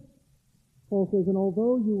know? Paul says, and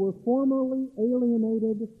although you were formerly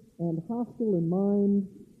alienated and hostile in mind,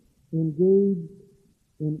 engaged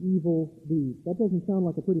in evil deeds. That doesn't sound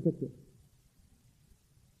like a pretty picture.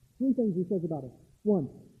 Three things he says about it. One,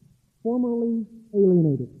 formerly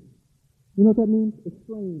alienated. You know what that means?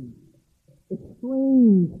 Estranged.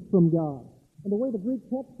 Estranged from God. And the way the Greek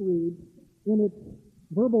text reads, in its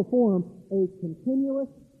verbal form, a continuous,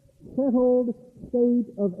 settled state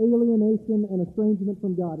of alienation and estrangement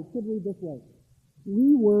from God. It should read this way.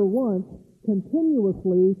 We were once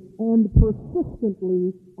continuously and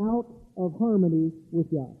persistently out of harmony with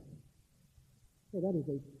God. So that is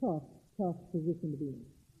a tough, tough position to be in.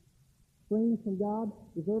 Estranged from God,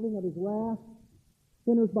 deserving of His wrath,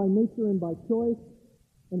 sinners by nature and by choice,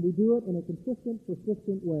 and we do it in a consistent,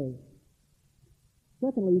 persistent way.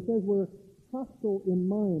 Secondly, he says we're hostile in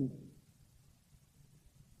mind.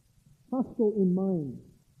 Hostile in mind.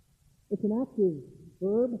 It's an active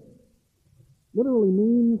verb. Literally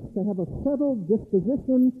means to have a settled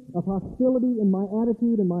disposition of hostility in my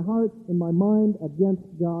attitude, in my heart, in my mind against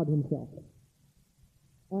God Himself.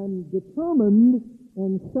 I'm determined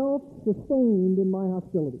and self-sustained in my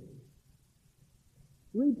hostility.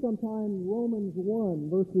 Read sometime Romans 1,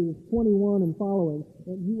 verses 21 and following,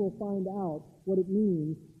 and you will find out what it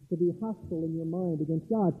means to be hostile in your mind against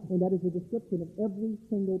God. And that is a description of every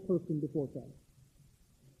single person before Christ.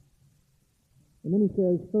 And then he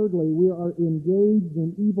says, thirdly, we are engaged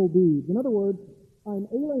in evil deeds. In other words, I'm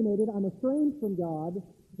alienated, I'm estranged from God.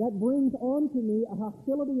 That brings on to me a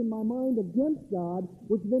hostility in my mind against God,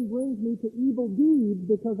 which then brings me to evil deeds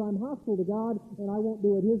because I'm hostile to God and I won't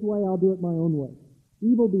do it His way, I'll do it my own way.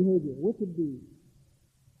 Evil behavior, wicked deeds.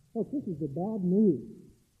 Folks, this is the bad news.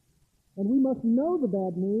 And we must know the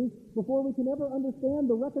bad news before we can ever understand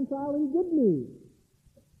the reconciling good news.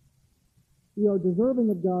 We are deserving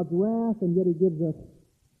of God's wrath, and yet He gives us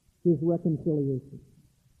His reconciliation.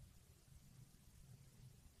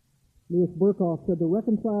 Louis Berkhoff said, the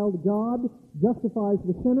reconciled God justifies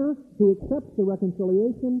the sinner who accepts the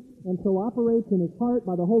reconciliation and so operates in his heart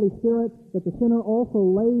by the Holy Spirit that the sinner also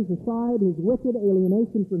lays aside his wicked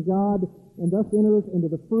alienation from God and thus enters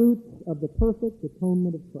into the fruits of the perfect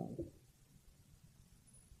atonement of Christ.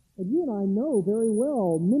 And you and I know very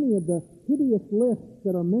well many of the hideous lists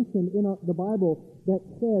that are mentioned in the Bible that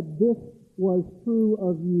said this was true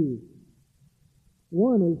of you.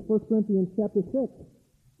 One is 1 Corinthians chapter 6.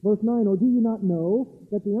 Verse 9, or do you not know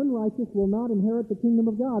that the unrighteous will not inherit the kingdom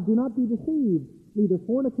of God? Do not be deceived. Neither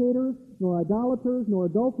fornicators, nor idolaters, nor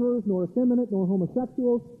adulterers, nor effeminate, nor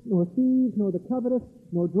homosexuals, nor thieves, nor the covetous,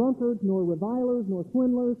 nor drunkards, nor revilers, nor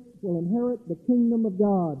swindlers will inherit the kingdom of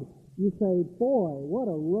God. You say, boy, what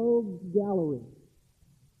a rogue gallery.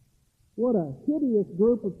 What a hideous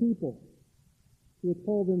group of people. To which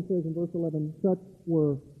Paul then says in verse 11, such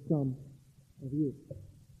were some of you.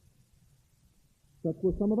 Such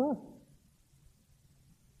were some of us.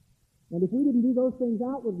 And if we didn't do those things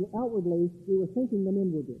outwardly, we were thinking them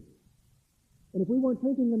inwardly. And if we weren't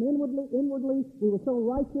thinking them inwardly, we were so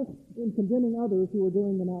righteous in condemning others who were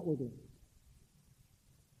doing them outwardly.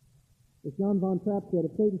 As John Von Trapp said,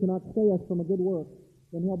 if Satan cannot stay us from a good work,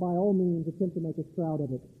 then he'll by all means attempt to make us proud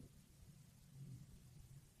of it.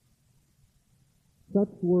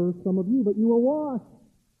 Such were some of you, but you were washed.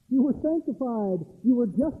 You were sanctified. You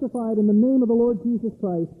were justified in the name of the Lord Jesus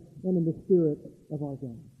Christ and in the Spirit of our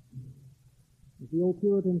God. As the old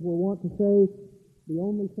Puritans were wont to say, the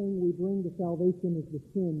only thing we bring to salvation is the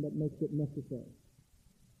sin that makes it necessary.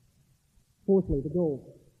 Fourthly, the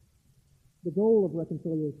goal. The goal of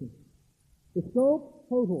reconciliation. The scope,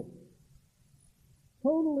 total.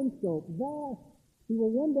 Total in scope, vast. He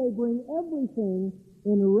will one day bring everything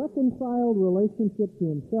in a reconciled relationship to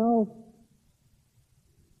Himself.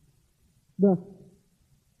 The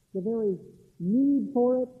very need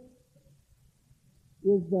for it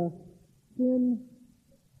is the sin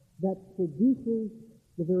that produces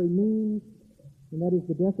the very means, and that is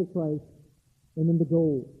the death of Christ, and then the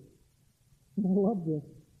goal. And I love this.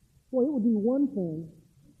 Boy, it would be one thing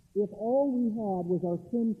if all we had was our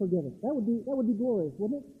sin forgiven. That would be glorious,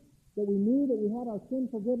 wouldn't it? That we knew that we had our sin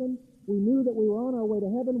forgiven. We knew that we were on our way to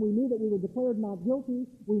heaven. We knew that we were declared not guilty.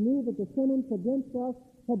 We knew that the sentence against us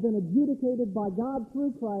had been adjudicated by God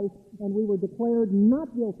through Christ, and we were declared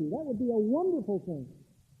not guilty. That would be a wonderful thing.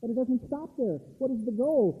 But it doesn't stop there. What is the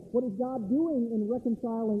goal? What is God doing in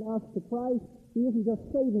reconciling us to Christ? He isn't just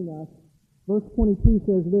saving us. Verse 22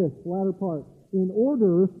 says this, latter part, in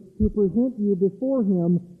order to present you before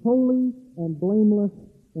Him holy and blameless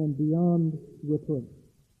and beyond reproach.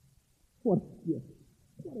 What a gift.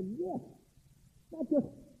 What a gift.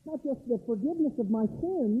 Not just the forgiveness of my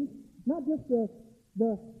sins, not just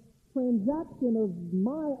the transaction of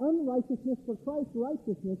my unrighteousness for Christ's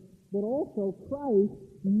righteousness, but also Christ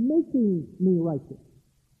making me righteous.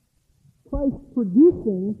 Christ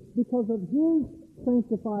producing, because of His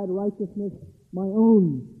sanctified righteousness, my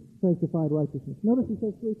own sanctified righteousness. Notice he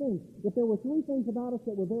says three things. If there were three things about us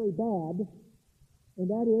that were very bad, and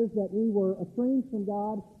that is that we were estranged from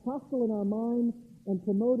God, hostile in our mind, and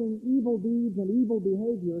promoting evil deeds and evil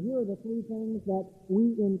behavior, here are the three things that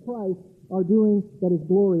we in Christ are doing that is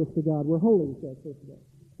glorious to God. We're holy, he says, first of all.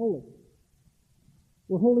 Holy.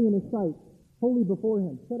 We're holy in His sight, holy before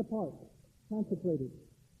Him, set apart, consecrated.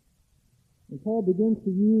 And Paul begins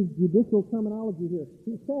to use judicial terminology here.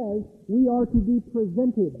 He says we are to be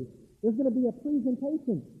presented. There's going to be a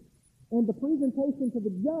presentation. And the presentation to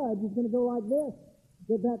the judge is going to go like this.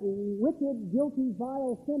 That wicked, guilty,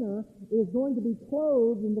 vile sinner is going to be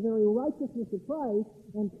clothed in the very righteousness of Christ,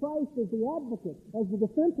 and Christ as the advocate, as the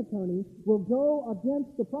defense attorney, will go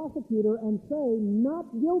against the prosecutor and say,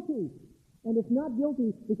 not guilty. And it's not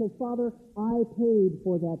guilty because, Father, I paid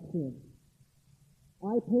for that sin.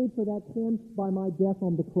 I paid for that sin by my death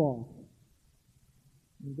on the cross.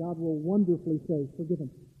 And God will wonderfully say,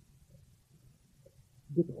 forgiven.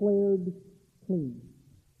 Declared clean.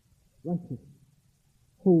 Righteous.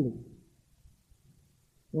 Holy.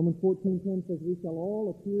 Romans 14:10 says, we shall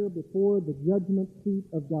all appear before the judgment seat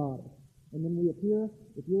of God. And when we appear,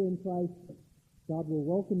 if you're in Christ, God will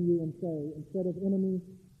welcome you and say, instead of enemy,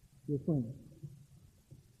 you're friend.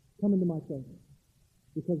 Come into my presence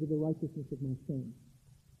because of the righteousness of my sin.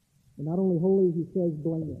 And not only holy, he says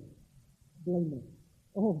blameless. Blameless.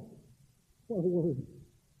 Oh, what a word.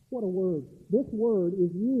 What a word. This word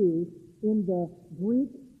is used in the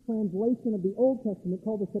Greek translation of the Old Testament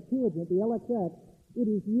called the Septuagint, the LXX. It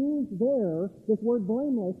is used there, this word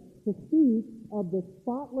blameless, to speak of the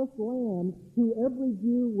spotless lamb who every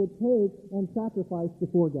Jew would take and sacrifice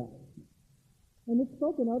before God. And it's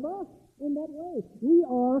spoken of us in that way. We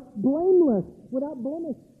are blameless, without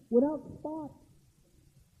blemish, without spot.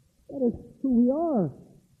 That is who we are.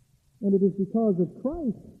 And it is because of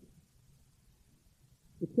Christ.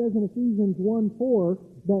 It says in Ephesians 1:4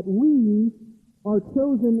 that we are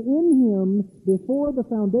chosen in him before the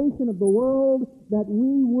foundation of the world, that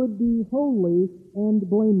we would be holy and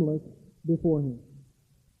blameless before him.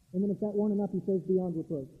 And then if that weren't enough, he says beyond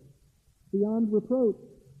reproach. Beyond reproach.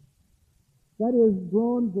 That is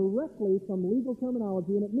drawn directly from legal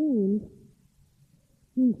terminology, and it means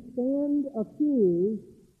to stand accused,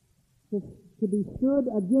 to be stood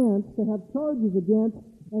against, to have charges against,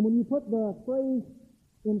 and when you put the phrase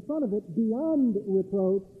in front of it, beyond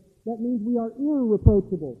reproach, that means we are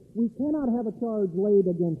irreproachable. We cannot have a charge laid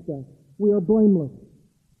against us. We are blameless.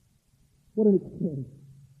 What an exchange.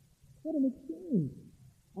 What an exchange.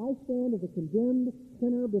 I stand as a condemned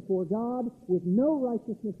sinner before God with no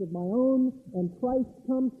righteousness of my own, and Christ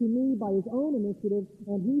comes to me by his own initiative,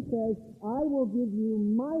 and he says, I will give you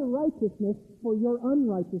my righteousness for your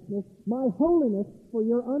unrighteousness, my holiness for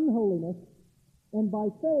your unholiness, and by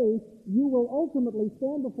faith, you will ultimately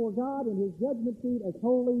stand before God in his judgment seat as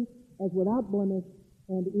holy, as without blemish,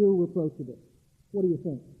 and irreproachable. What do you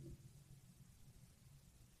think?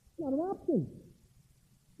 It's not an option.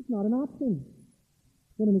 It's not an option.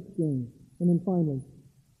 What an exchange. And then finally,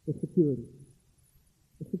 the security.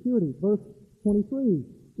 The security. Verse 23.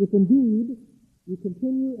 If indeed you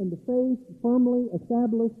continue in the faith, firmly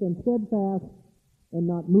established and steadfast, and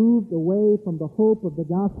not moved away from the hope of the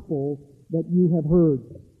gospel that you have heard.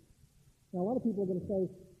 Now, a lot of people are going to say,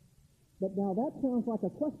 but now that sounds like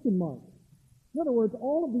a question mark. In other words,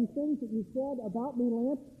 all of these things that you said about me,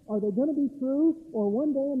 Lance, are they going to be true? Or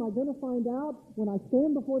one day am I going to find out when I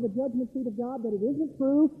stand before the judgment seat of God that it isn't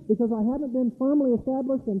true because I haven't been firmly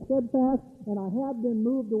established and steadfast and I have been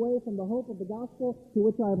moved away from the hope of the gospel to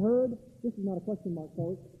which I've heard? This is not a question mark,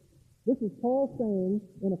 folks. This is Paul saying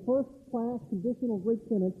in a first-class conditional Greek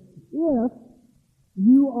sentence, if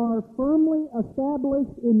you are firmly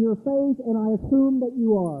established in your faith, and I assume that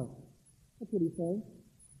you are. That's what he's saying.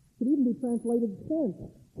 It could even be translated since.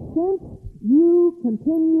 Since you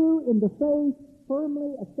continue in the faith,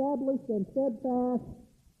 firmly established and steadfast,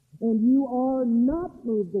 and you are not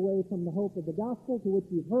moved away from the hope of the gospel to which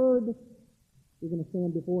you've heard, you're going to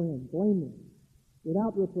stand before him, blameless,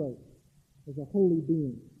 without reproach, as a holy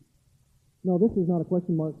being. No, this is not a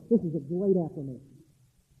question mark. This is a great affirmation.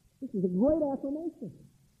 This is a great affirmation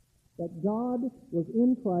that God was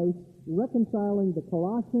in Christ reconciling the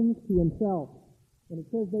Colossians to himself. And it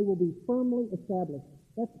says they will be firmly established.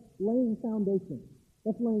 That's laying foundation.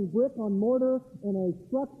 That's laying brick on mortar in a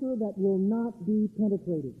structure that will not be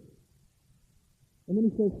penetrated. And then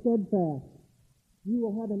he says steadfast. You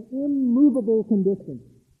will have an immovable condition.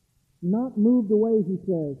 Not moved away, he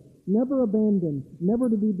says. Never abandoned. Never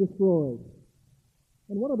to be destroyed.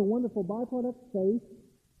 And what are the wonderful byproducts? Faith,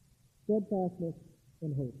 steadfastness,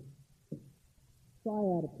 and hope.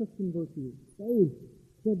 Triad of Christian virtues. Faith,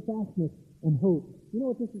 steadfastness, and hope. You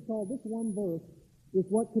know what this is called? This one verse is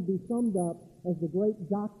what could be summed up as the great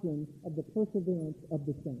doctrine of the perseverance of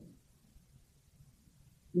the saints.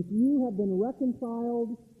 If you have been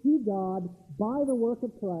reconciled to God by the work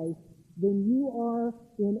of Christ, then you are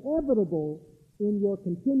inevitable in your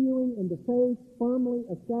continuing in the faith, firmly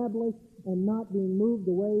established, and not being moved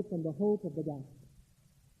away from the hope of the gospel.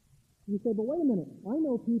 You say, but wait a minute, I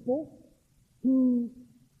know people who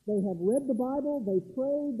they have read the Bible, they've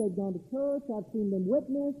prayed, they've gone to church, I've seen them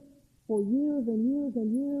witness for years and years and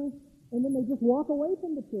years, and then they just walk away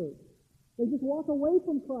from the church. They just walk away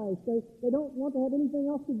from Christ. They don't want to have anything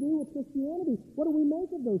else to do with Christianity. What do we make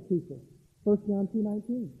of those people? 1 John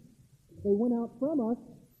 2:19. They went out from us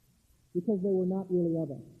because they were not really of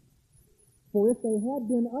us. For if they had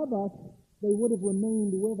been of us, they would have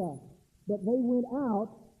remained with us. But they went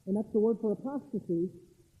out, and that's the word for apostasy,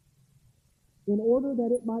 in order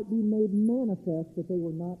that it might be made manifest that they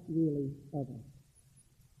were not really of us.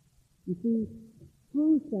 You see,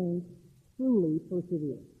 true saints truly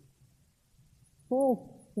persevere. False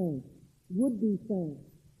saints, would-be saints,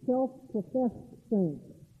 self-professed saints,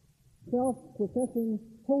 self-professing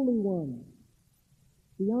holy ones,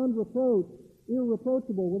 beyond reproach,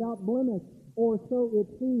 irreproachable, without blemish, or so it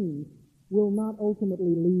seems, will not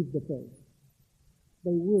ultimately leave the faith.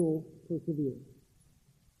 They will persevere.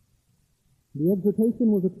 The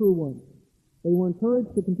exhortation was a true one. They were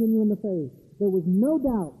encouraged to continue in the faith. There was no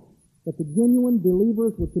doubt that the genuine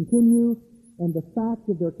believers would continue, and the fact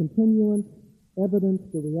of their continuance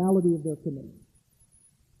evidenced the reality of their commitment.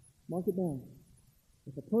 Mark it down.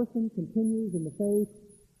 If a person continues in the faith,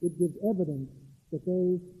 it gives evidence that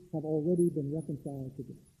they have already been reconciled to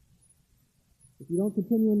God. If you don't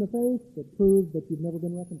continue in the faith, it proves that you've never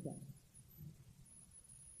been reconciled.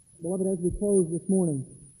 Beloved, as we close this morning,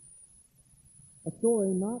 a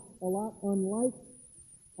story not a lot unlike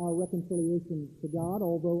our reconciliation to God,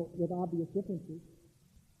 although with obvious differences.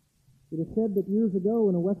 It is said that years ago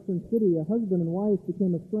in a western city, a husband and wife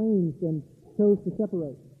became estranged and chose to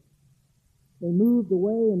separate. They moved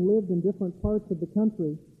away and lived in different parts of the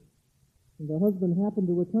country, and the husband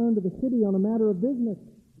happened to return to the city on a matter of business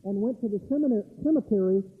and went to the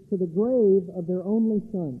cemetery to the grave of their only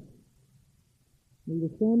son. He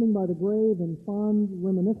was standing by the grave in fond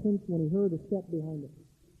reminiscence when he heard a step behind him.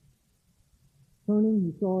 Turning,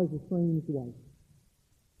 he saw his estranged wife.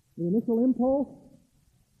 The initial impulse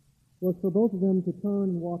was for both of them to turn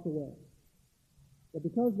and walk away. But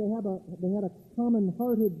because they had a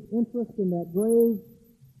common-hearted interest in that grave,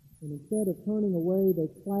 and instead of turning away, they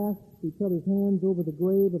clasped each other's hands over the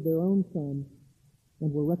grave of their own son and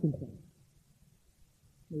were reconciled.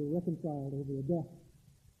 They were reconciled over a death.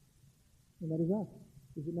 And that is us,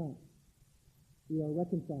 is it not? We are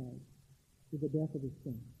reconciled to the death of his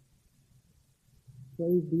son.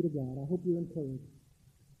 Praise be to God. I hope you're encouraged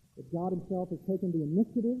that God himself has taken the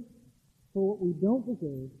initiative for what we don't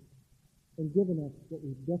deserve and given us what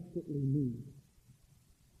we desperately need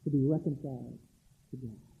to be reconciled to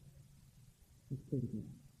God. Let's pray together.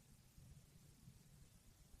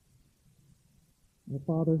 Our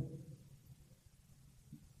Father,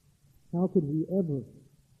 how could we ever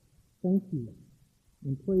thank you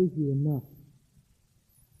and praise you enough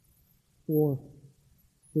for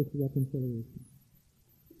this reconciliation?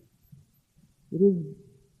 It is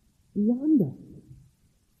beyond us.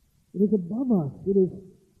 It is above us. It is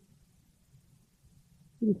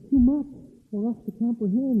too much for us to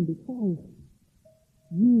comprehend because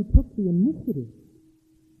you took the initiative.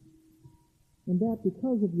 And that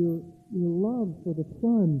because of your love for the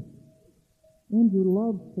Son and your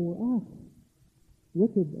love for us,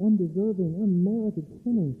 wicked, undeserving, unmerited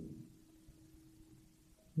sinners.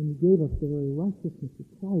 And you gave us the very righteousness of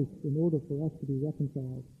Christ in order for us to be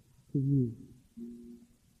reconciled to you.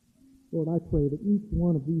 Lord, I pray that each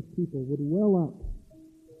one of these people would well up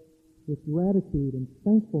with gratitude and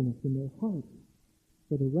thankfulness in their hearts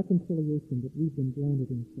for the reconciliation that we've been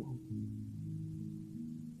granted in Christ.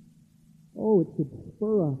 Oh, it should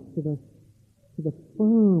spur us to the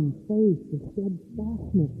firm faith, the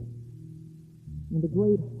steadfastness, and the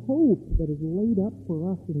great hope that is laid up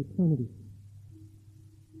for us in eternity.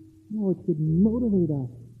 Oh, it should motivate us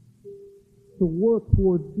to work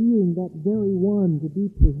toward being that very one, to be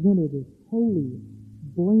presented as holy,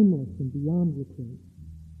 blameless, and beyond reproach.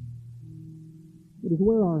 It is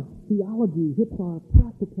where our theology hits our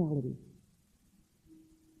practicality.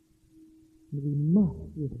 And we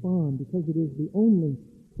must respond because it is the only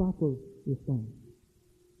proper response.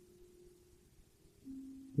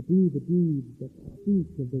 To do the deeds that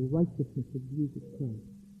speak of the righteousness of Jesus Christ.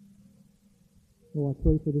 Oh, I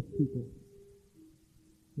pray for this people,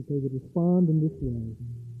 that they would respond in this way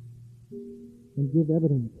and give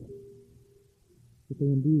evidence that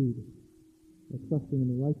they indeed are trusting in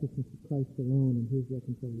the righteousness of Christ alone and his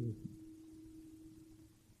reconciliation.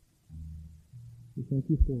 We thank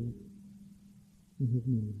you for it. In his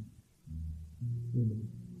name.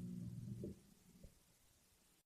 Amen.